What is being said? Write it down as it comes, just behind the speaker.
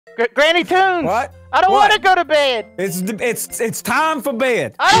GRANNYTOONZ. What? I don't want to go to bed. It's time for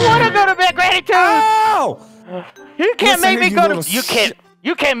bed. I don't want to go to bed, GRANNYTOONZ. Oh! You can't make me go to.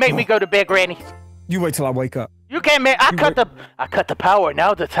 You can't make me go to bed, Granny. You wait till I wake up. You can't make. I cut the power.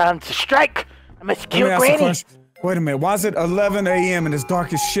 Now the time to strike. I must kill Granny. Wait a minute. Why is it 11 a.m. and it's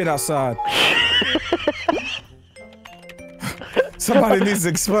dark as shit outside? Somebody needs to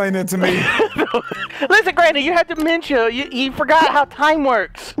explain it to me. Listen, Granny, you had dementia. You forgot how time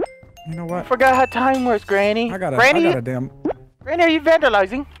works. You know what? You forgot how time works, Granny. Granny, are you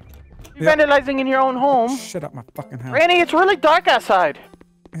vandalizing? You vandalizing in your own home. Shut up my fucking house. Granny, it's really dark outside.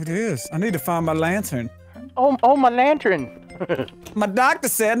 It is. I need to find my lantern. Oh, my lantern. My doctor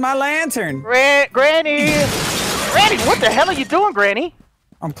said my lantern. Granny, what the hell are you doing, Granny?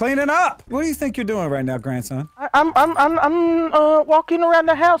 I'm cleaning up. What do you think you're doing right now, grandson? I'm walking around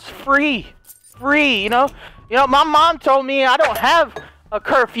the house free. You know, my mom told me I don't have a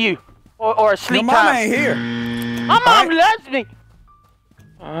curfew or a sleep time. Your mom ain't here. My mom loves me.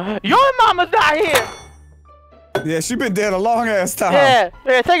 Your mama's not here. Yeah, she been dead a long ass time. Yeah.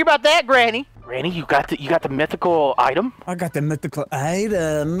 Think about that, Granny. Granny, you got the mythical item? I got the mythical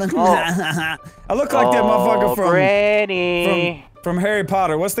item. I look like that motherfucker from Granny. From Harry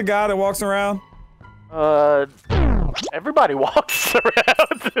Potter. What's the guy that walks around? Everybody walks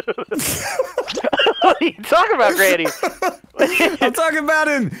around. What are you talking about, Granny? I'm talking about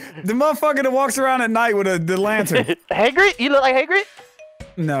the motherfucker that walks around at night with the lantern. Hagrid? You look like Hagrid?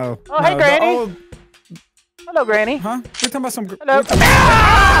 No. Oh, hey, Granny. Hello, Granny. Huh? We're talking about some. Hello.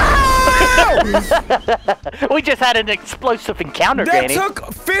 We just had an explosive encounter, Granny. That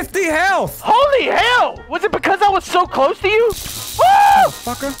took 50 health. Holy hell! Was it because I was so close to you?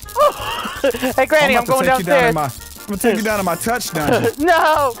 Motherfucker. Hey, Granny, I'm going downstairs. I'm gonna take you down to my touch dungeon.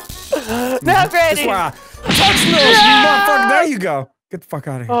 No, Granny. That's why. Touch no, you motherfucker. There you go. Get the fuck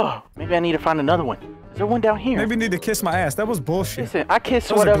out of here. Oh, maybe I need to find another one. Is there one down here? Maybe you need to kiss my ass. That was bullshit. Listen, I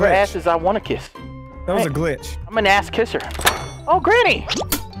kiss whatever asses I want to kiss. That was a glitch. I'm an ass kisser. Oh, Granny.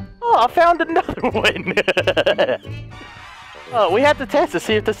 Oh, I found another one. Oh, we have to test to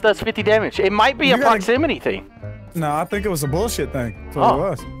see if this does 50 damage. It might be a proximity thing. No, I think it was a bullshit thing. That's what it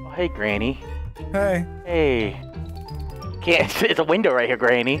was. Oh, hey, Granny. Hey. Hey. It's a window right here,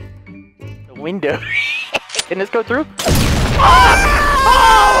 Granny. The window. Can this go through?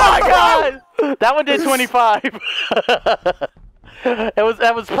 Oh my God! That one did 25.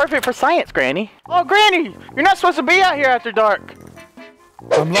 That was perfect for science, Granny. Oh, Granny, you're not supposed to be out here after dark.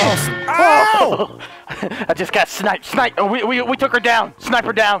 I'm lost. Ow! I just got sniped. We took her down. Snipe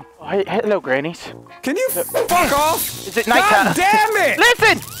her down. Oh, hey, hello, Grannies. Can you fuck off? Is it nighttime? God damn it!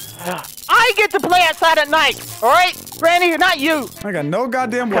 Listen! I get to play outside at night, alright? Granny, not you. I got no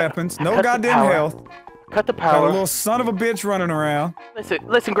goddamn weapons, no goddamn health. Cut the power. Got a little son of a bitch running around.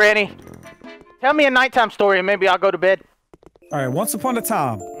 Listen, Granny. Tell me a nighttime story and maybe I'll go to bed. Alright, once upon a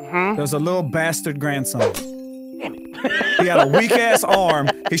time, there's a little bastard grandson. Damn it. He had a weak-ass arm.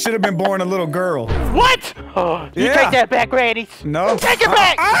 He should have been born a little girl. What? Oh, you take that back, Granny. No. Take it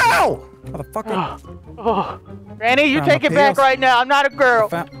back! Ow! Motherfucker. Oh. Granny, you take it back right now. I'm not a girl.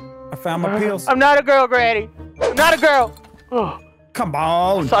 I found my pills. I'm not a girl, Granny. I'm not a girl. Oh. Come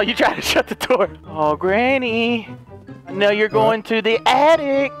on. I saw you trying to shut the door. Oh, Granny. I know you're going to the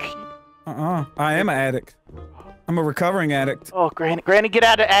attic. I am an addict. I'm a recovering addict. Oh, Granny, get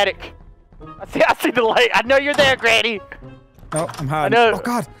out of the attic. I see the light. I know you're there, Granny. Oh, I'm hiding. I know. Oh,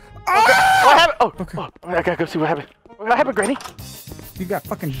 God. Ah! What happened? Oh, okay. I gotta go see what happened. What happened, Granny? You got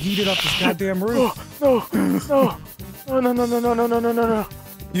fucking yeeted off this goddamn roof. No.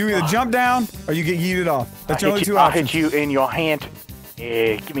 You either jump down or you get yeeted off. That's your only two options. I'll hit you in your hand.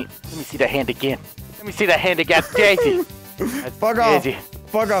 Yeah, let me see that hand again. Let me see that hand again. Daisy. Fuck off.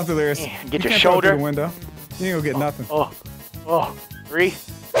 Fuck off, Delirious. Yeah, get your shoulder. Through the window. You ain't gonna get nothing. Oh. 3.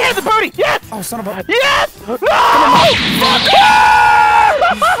 Yes, the booty! Yes! Oh, son of a... Yes! No!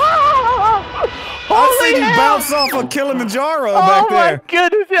 I see you bounce off a Kilimanjaro back there. Oh my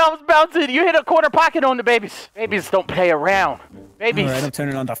goodness, I was bouncing. You hit a corner pocket on the babies. Babies don't play around. Babies. All right, I'm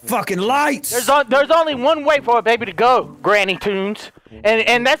turning on the fucking lights. There's only one way for a baby to go, GRANNYTOONZ,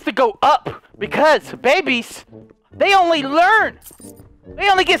 and that's to go up, because babies, they only learn. They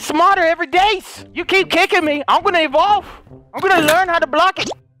only get smarter every day. You keep kicking me, I'm gonna evolve. I'm gonna learn how to block it.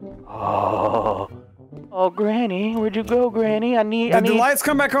 Oh, Granny, where'd you go, Granny? Did the lights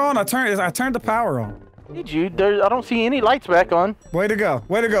come back on? I turned the power on. Did you? I don't see any lights back on. Way to go,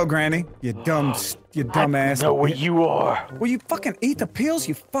 Granny. You dumb You dumbass. I know where you are. Well, you fucking eat the pills,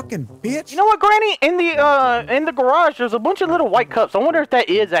 you fucking bitch. You know what, Granny? In the garage, there's a bunch of little white cups. I wonder if that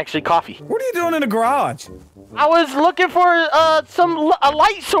is actually coffee. What are you doing in the garage? I was looking for a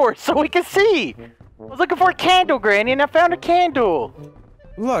light source so we can see. I was looking for a candle, Granny, and I found a candle.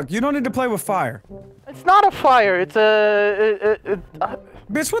 Look, you don't need to play with fire. It's not a fire. It's a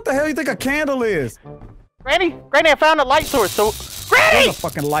Bitch, what the hell you think a candle is? Granny, I found a light source. So, Granny! There's a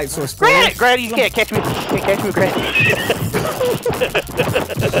fucking light source. Granny, you can't catch me. You can't catch me, Granny.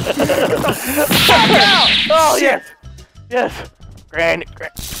 Oh, shit. Yes. Granny.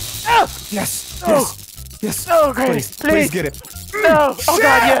 Oh. Yes. Oh. Yes. Oh, Granny, please get it. No. Oh, Shit.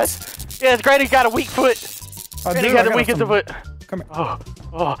 God, yes. Yes, Granny's got a weak foot. Granny got the weakest foot. Come here.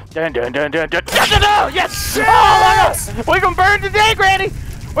 Oh. Dun. Yes. Oh, my God. We're going to burn today, Granny.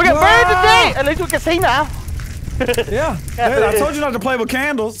 We're going to burn today. At least we can see now. Yeah. I told you not to play with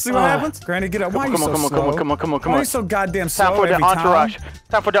candles. See what happens? Granny, get up. Why are you so slow? Come on. Why are you so goddamn slow Time for the every entourage. time?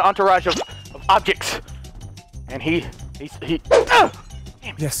 Time for the entourage of objects. And he.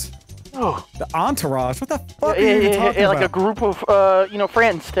 Yes. Oh. The entourage? What the fuck are you even talking like about? a group of,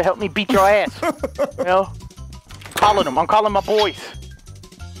 friends to help me beat your ass. You know? Calling them. I'm calling my boys.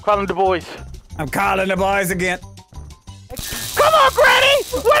 Calling the boys. I'm calling the boys again. Come on, Granny!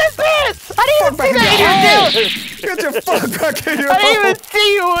 What is this? I didn't even see that in your deal. Get your fuck back in your I didn't even see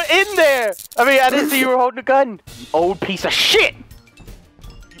you in there. I mean, I didn't see you were holding a gun. Old piece of shit.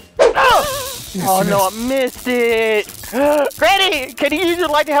 Oh! Oh no, I missed it. Granny, can you use your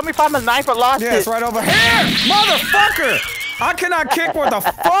light to help me find my knife? I lost it. Yeah, it's right over here, motherfucker! I cannot kick what the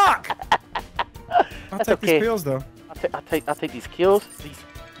fuck. I'll take these pills though. I'll take these kills. These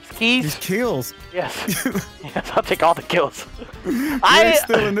keys. These kills. Yes. Yes, I'll take all the kills. I'm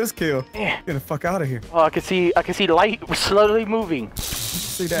still in this kill. Yeah. Get the fuck out of here. Oh, I can see light slowly moving.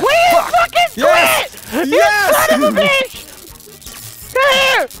 See that? Wait, fucking yes! quit! Yes! You son of a bitch! Come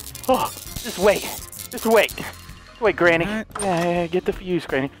here! Oh, just wait. Just wait. Wait, Granny. Right. Yeah, get the fuse,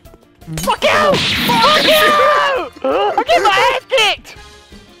 Granny. Fuck you! Fuck you! I'm getting my ass kicked!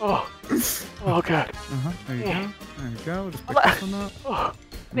 Oh God. There you go. There you go. Just pick this one up. Oh.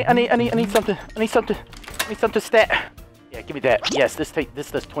 I need something. I need something stat. Yeah, give me that. Yes, this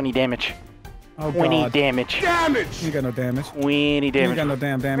does 20 damage. Oh, 20 God. damage. Damage! You got no damage. 20 You damage. ain't got no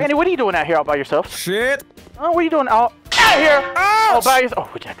damn damage. Granny, what are you doing out here all by yourself? Shit! Oh, what are you doing out here? Ouch! All by yourself.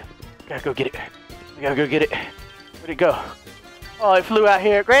 Oh, Jack. Gotta go get it. I gotta go get it. Where'd it go? Oh, it flew out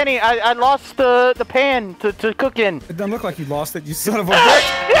here. Granny, I lost the pan to cook in. It doesn't look like you lost it, you son of a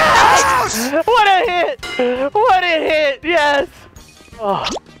bitch! Yes! What a hit! What a hit! Yes! Oh.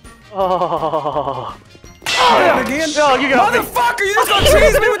 Oh. Oh, again? Oh, you got motherfucker, you just gonna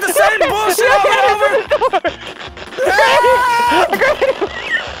tease me with the same bullshit over and over?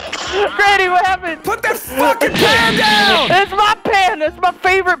 Granny, what happened? Put that fucking pan down! It's my pan! It's my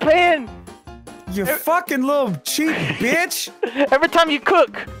favorite pan! You fucking little cheap bitch! Every time you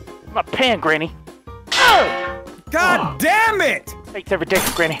cook, my pan, Granny. God damn it! Fakes every day,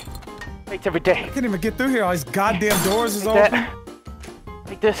 Granny. Fakes every day. I can't even get through here. All these goddamn doors is Take open. that.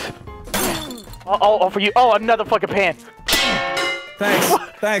 Take this. Oh, for you. Oh, another fucking pan. Thanks.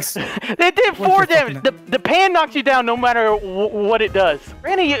 Thanks. It did 4 damage. The pan knocks you down no matter what it does.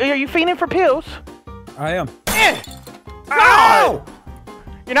 Granny, are you fiending for pills? I am. Ow!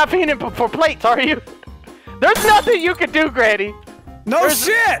 You're not fiending for plates, are you? There's nothing you can do, Granny. No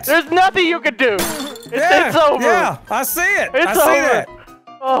shit! There's nothing you can do. It's over. Yeah, I see it. It's I see over. that.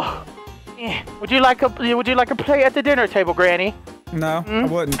 Oh. Would you like a plate at the dinner table, Granny? No, I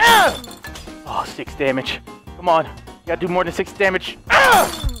wouldn't. Oh, 6 damage. Come on. You gotta do more than 6 damage.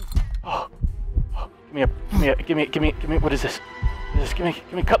 Oh. Give me, what is this? Give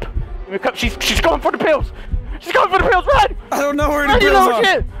me a cup. Give me a cup. She's going for the pills. She's going for the pills, run! I don't know where the Run, you pills know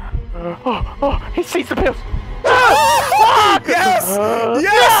are. shit. He sees the pills. Yes!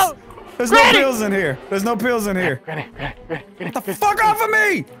 Yes! No! There's Granny! no pills in here. There's no pills in here. Granny. Get the fuck off of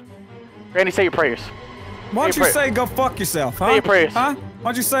me! Granny, say your prayers. Why don't you Say say go fuck yourself, huh? Say your prayers. Huh?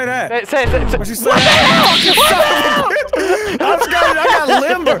 Why'd you say that? Say. Why'd you say What that? the hell? I got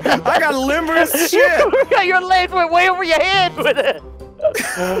limber. I got limber as shit. Your legs went way over your head with it.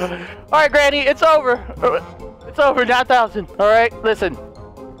 All right, Granny, it's over. It's over. 9,000. All right, listen.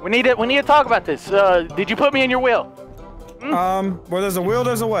 We need to talk about this. Did you put me in your will? Where there's a will,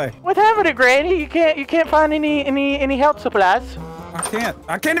 there's a way. What's happening, Granny? You can't find any health supplies.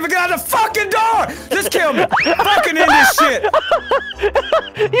 I can't even get out the fucking door! Just kill me! Fucking end this shit!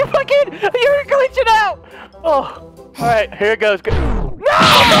 You're glitching out! Oh, alright, here it goes. No!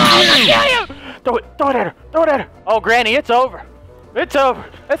 I'm gonna kill you! Throw it at her! Oh, Granny, it's over. It's over.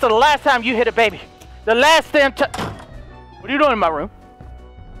 That's the last time you hit a baby. The last damn time. What are you doing in my room?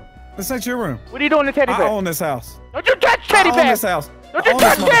 This ain't your room. What are you doing in Teddy Bear? I own this house. Don't you touch Teddy Bear! I own this house. Don't you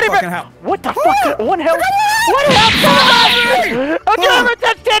touch Teddy Bear! House. What the fuck? One health? What health? Don't you ever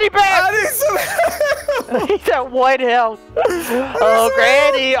touch Teddy Bear! I need some help. He's at one health. Oh,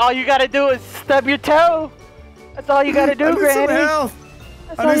 Granny, all you gotta do is stub your toe. That's all you gotta do, I need Granny. some help.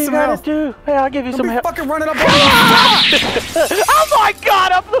 That's all you gotta do. Hey, I'll give you some help. Fucking running up on Oh my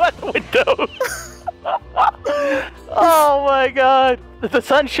God! I flew out the window. Oh my God! The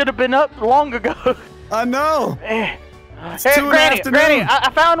sun should have been up long ago. I know. Hey, Granny, Granny,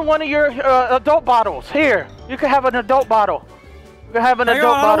 I found one of your adult bottles. Here, you can have an adult bottle. You can have an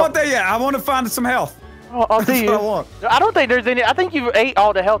adult I bottle. don't want that yet. I want to find some health. Oh, I'll do That's you. what I want. I don't think there's any. I think you ate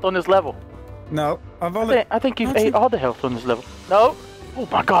all the health on this level. No, I've only. I think you've ate all the health on this level. No. Oh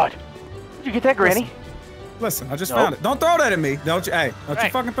my God. Did you get that, Granny? Listen, I just found it. Don't throw that at me. Don't you? Hey, don't you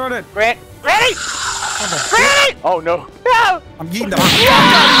fucking throw that. Granny! Granny! Oh no. No! I'm eating the fuck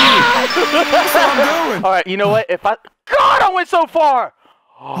out of you. That's what I'm doing. All right, you know what? If I... God, I went so far!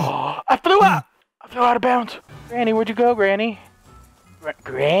 I flew out! I flew out of bounds. Granny, where'd you go, Granny?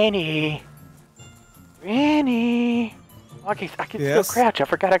 Granny? Granny? Oh, I can still crouch. I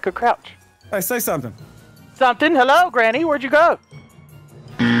forgot I could crouch. Hey, say something. Something? Hello, Granny? Where'd you go?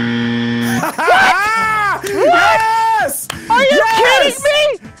 What? Yes! Are you kidding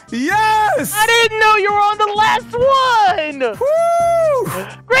me? Yes! I didn't know you were on the last one! Woo!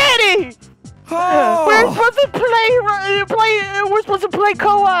 Granny! Oh. We're supposed to we're supposed to play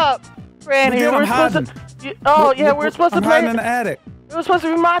co-op! Granny, we're supposed to... Oh, yeah, we're supposed to play... I'm hiding in the attic. It was supposed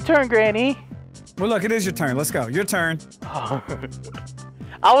to be my turn, Granny. Well, look, it is your turn. Let's go. Your turn.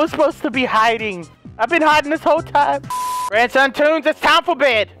 I was supposed to be hiding. I've been hiding this whole time. Grandson Toons, it's time for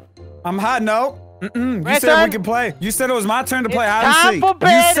bed. I'm hiding. No. You said we could play. You said it was my turn to play hide and time seek. for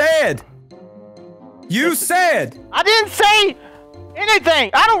bed. You said. I didn't say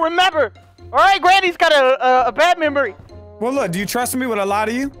anything. I don't remember. All right, Granny's got a bad memory. Well, look, do you trust me when I lie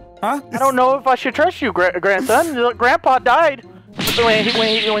to you? Huh? I don't know if I should trust you, grandson. Grandpa died when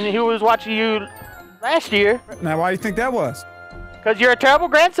he was watching you last year. Now, why do you think that was? Because you're a terrible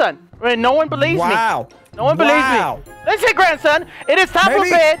grandson. I mean, no one believes me. Wow. No one believes me. Listen, grandson, it is time for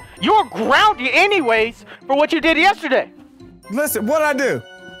bed. You're grounded anyways for what you did yesterday. Listen, what'd I do?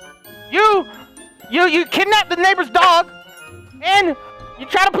 You kidnapped the neighbor's dog, and you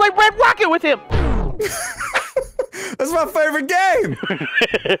try to play Red Rocket with him. That's my favorite game.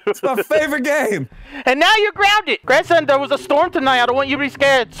 It's my favorite game. And now you're grounded. Grandson, there was a storm tonight. I don't want you to be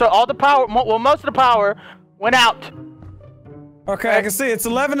scared. So all the power, well, most of the power went out. Okay, I can see. It's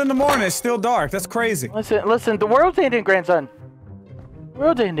 11 in the morning. It's still dark. That's crazy. Listen. The world's ending, grandson. The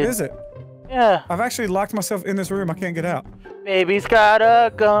world's ending. Is it? Yeah. I've actually locked myself in this room. I can't get out. Baby's got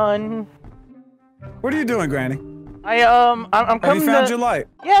a gun. What are you doing, Granny? I'm coming. Have you found your light?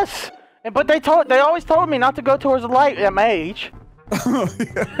 Yes. But they always told me not to go towards the light at my age.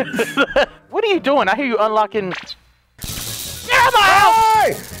 What are you doing? I hear you unlocking.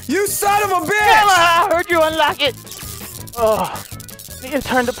 Hey! You son of a bitch! I heard you unlock it. Oh, I need to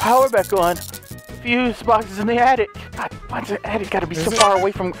turn the power back on. Fuse boxes in the attic. God, why's the attic gotta be so far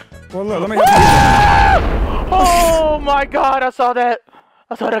away from... Well, look, let me help you. Oh my God, I saw that.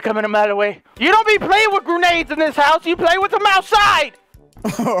 I saw that coming a mile away. You don't be playing with grenades in this house. You play with them outside.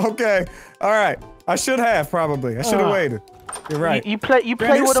 Okay. All right. I should have, probably. I should have waited. You're right. You play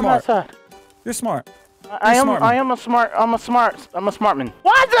with them outside. You're smart. I'm a smart man.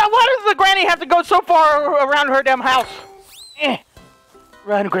 Why does the granny have to go so far around her damn house?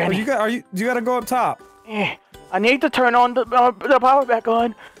 Run, Granny. Well, you gotta go up top. I need to turn on the power back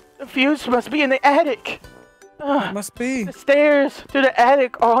on. The fuse must be in the attic. It must be. The stairs to the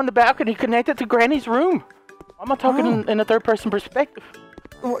attic are on the balcony connected to Granny's room. I'm not talking in a third-person perspective.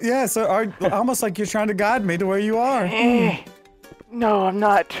 Well, yeah, so almost like you're trying to guide me to where you are. No, I'm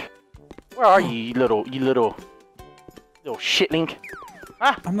not. Where are you little shitling?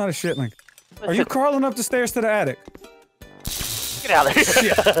 Huh? I'm not a shitling. Are you crawling up the stairs to the attic? Get out of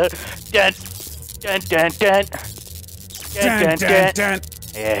here. Dun, dun, dun, dun. Dun, dun, dun.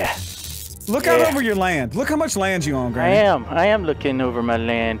 Yeah. Look out over your land. Look how much land you own, Granny. I am looking over my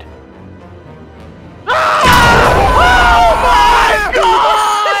land. Oh my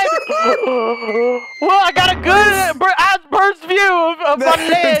God! Well, I got a good bird's view of my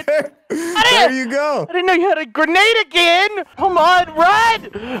land. There you go. I didn't know you had a grenade again. Come on, run!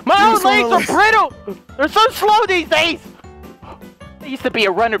 My own legs are brittle. They're so slow these days. I used to be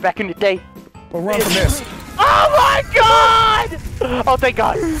a runner back in the day. Well, run from this. Oh my God! Oh, thank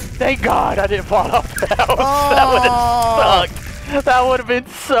God. Thank God I didn't fall off the house. That would have sucked. That would have been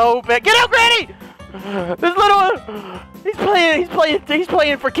so bad. Get out, Granny! This little one. He's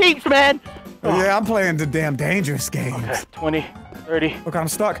playing for keeps, man. Yeah, I'm playing the damn dangerous games. Okay, 20, 30. Look, I'm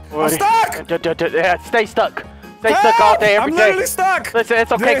stuck. 40. I'm stuck! Yeah, stay stuck. Stay stuck all day, every day. I'm literally stuck. Listen,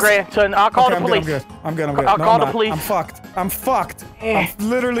 it's okay, grandson. I'll call the police. I'm good. I'll call the police. I'm fucked. I'm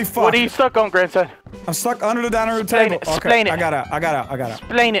literally fucked. What are you stuck on, grandson? I'm stuck under the dining room table. Explain it. I got out.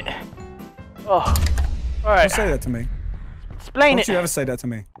 Explain it. Oh, all right. Don't say that to me. Explain it. Don't you ever say that to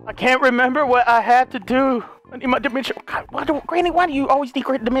me. I can't remember what I had to do. I need my dimension. God, Granny, why do you always need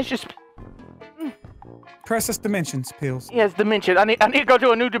dimensions? Press this dimensions pills. Yes, dimension. I need to go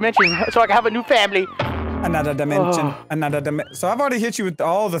to a new dimension so I can have a new family. Another dimension. Another dimension. So I've already hit you with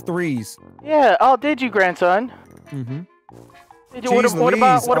all the 3s. Yeah. Oh, did you, grandson? Mm-hmm. Did you? What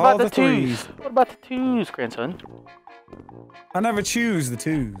about the 2s? What about the 2s, grandson? I never choose the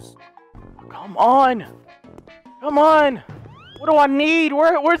 2s. Come on. Come on. What do I need?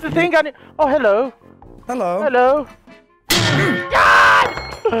 Where's the thing I need? Oh, hello. Hello. Hello.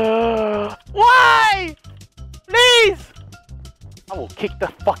 God! Why? Please! I will kick the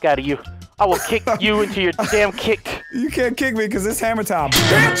fuck out of you. I will kick you into your damn kick. You can't kick me because it's hammer time,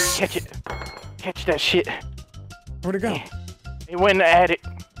 bitch! Catch it. Catch that shit. Where'd it go? It went at it.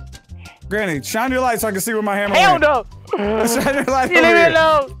 Granny, shine your light so I can see where my hammer Hell went. no! Shine your light You over leave me here.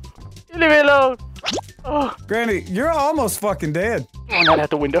 alone. You leave me alone. Oh. Granny, you're almost fucking dead. Oh, not out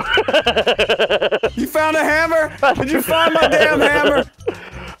the window. You found a hammer? Did you find my damn hammer?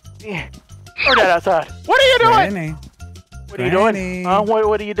 Yeah. Throw that outside. What are you doing? Granny. What are you doing?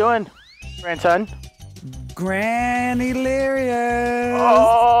 What are you doing, grandson? Delirious.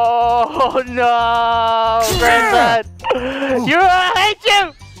 Oh no, grandson! I hate you!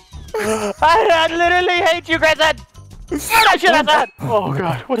 I literally hate you, grandson! Throw that shit outside! Oh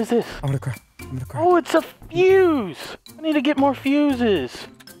god, what is this? I'm gonna cry. Oh, it's a fuse. I need to get more fuses.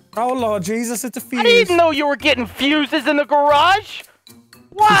 Oh Lord Jesus, it's a fuse. I didn't know you were getting fuses in the garage.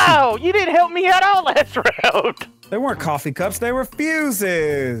 Wow, you didn't help me at all last round. They weren't coffee cups, they were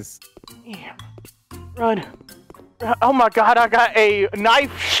fuses. Damn. Run. Oh my god, I got a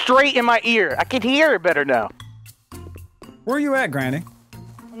knife straight in my ear. I can hear it better now. Where are you at, Granny?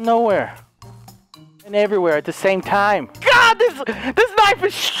 Nowhere. And everywhere at the same time. God, this knife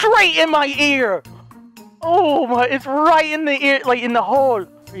is straight in my ear. Oh my, it's right in the ear, like in the hole.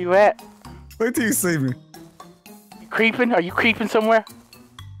 Where you at? Wait till you see me. You creeping? Are you creeping somewhere?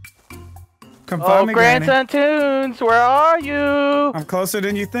 Come find me, Granny. Grandson Tunes, where are you? I'm closer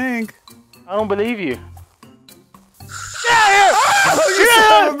than you think. I don't believe you. Get out of here! Oh, you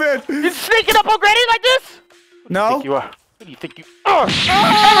son of a bitch! You sneaking up on Granny like this? No. Who do you think you are? Who do you think you are?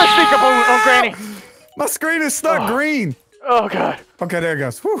 Never sneak up on Granny. My screen is stuck green. Oh god. Okay, there it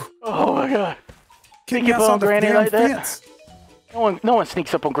goes. Whew. Oh my god. Kick Sneak up on Granny like fence. that? No one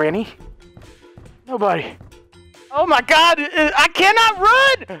sneaks up on Granny. Nobody. Oh my god, I cannot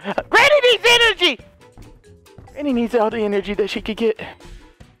run! Granny needs energy! Granny needs all the energy that she could get.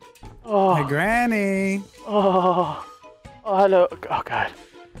 Oh. Hey, Granny. Oh. Oh, hello. Oh god.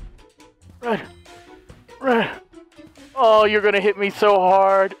 Run. Run. Oh, you're gonna hit me so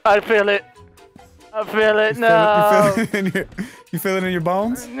hard. I feel it. I feel it. No. You feel it in your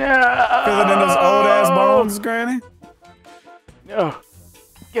bones? No. Feel it in those old ass bones, Granny? No.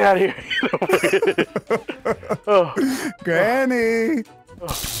 Get out of here. Oh. Granny.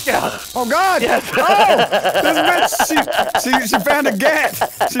 Oh. Get out. Oh God! Yes. Oh, this bitch, she found a gat.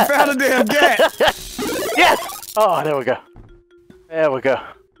 She found a damn gat. Yes. Oh, there we go. There we go.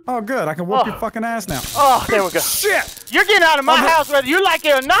 Oh, good. I can whoop your fucking ass now. Oh, there we go. Shit! You're getting out of my house whether you like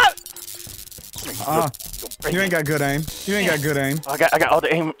it or not. You ain't got good aim. You ain't got good aim. I got all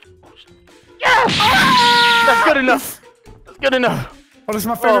the aim. Yes! That's good enough. That's good enough. Oh, this is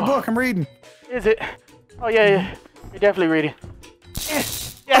my favorite book. I'm reading. Is it? Oh, yeah. You're definitely reading.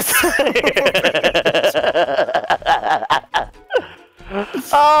 Yes.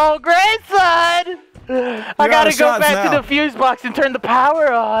 Oh, grandson! I gotta go back to the fuse box and turn the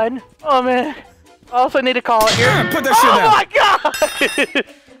power on. Oh, man. I also need to call it here. Put that shit down. Oh, my God!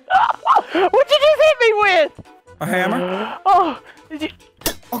 What'd you just hit me with? A hammer? Oh, did you?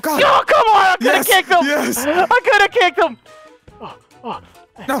 Oh, God. Oh, come on! I could have kicked him! Yes! I could have kicked him!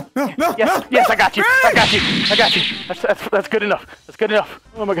 No. Yes, I got you. I got you. That's good enough. That's good enough.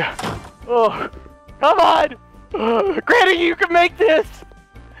 Oh my god. Oh, come on, Granny, you can make this.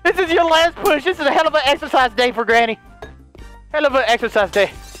 This is your last push. This is a hell of an exercise day for Granny. Hell of an exercise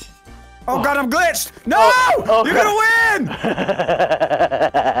day. Oh god, I'm glitched. No, you're gonna win.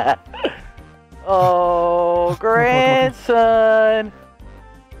 Oh, grandson.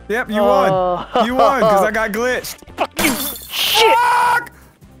 Yep, you won. You won because I got glitched. Fuck you. Shit. Fuck!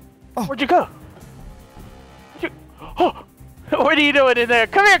 Where'd you go? What are you doing in there?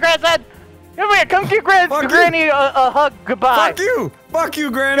 Come here, grandson. Come here. Come give Granny a hug goodbye. Fuck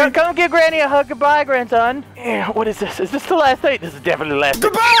you, Granny. Come give Granny a hug goodbye, grandson. Yeah, what is this? Is this the last date? This is definitely the last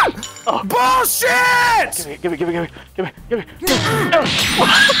date. Goodbye! Oh. Bullshit! Give me. What?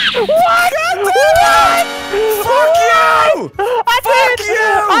 Fuck you! Fuck you!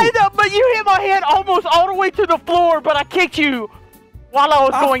 I know, but you hit my head almost all the way to the floor, but I kicked you while I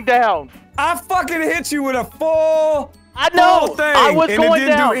was going down. I fucking hit you with a full... I know. Thing, I was going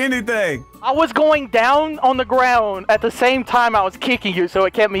down. It didn't do anything. I was going down on the ground at the same time I was kicking you, so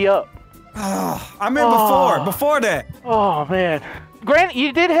it kept me up. I meant before that. Oh man,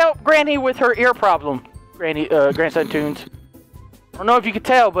 you did help Granny with her ear problem, Grandson Toons. I don't know if you could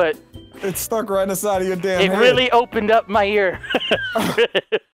tell, but it's stuck right inside of your damn head. It really opened up my ear.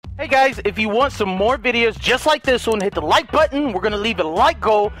 Hey guys, if you want some more videos just like this one, hit the like button. We're gonna leave a like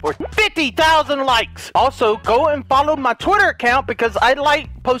goal for 50,000 likes. Also, go and follow my Twitter account because I like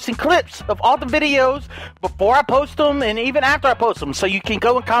posting clips of all the videos before I post them and even after I post them. So you can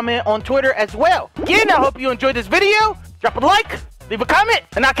go and comment on Twitter as well. Again, I hope you enjoyed this video. Drop a like, leave a comment,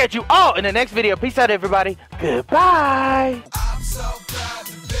 and I'll catch you all in the next video. Peace out, everybody. Goodbye. I'm so proud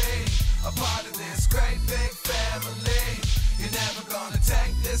to be a part of this great big family. You're never gonna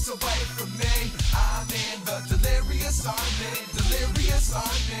take this away from me. I'm in the delirious army, delirious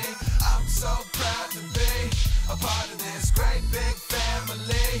army. I'm so proud to be a part of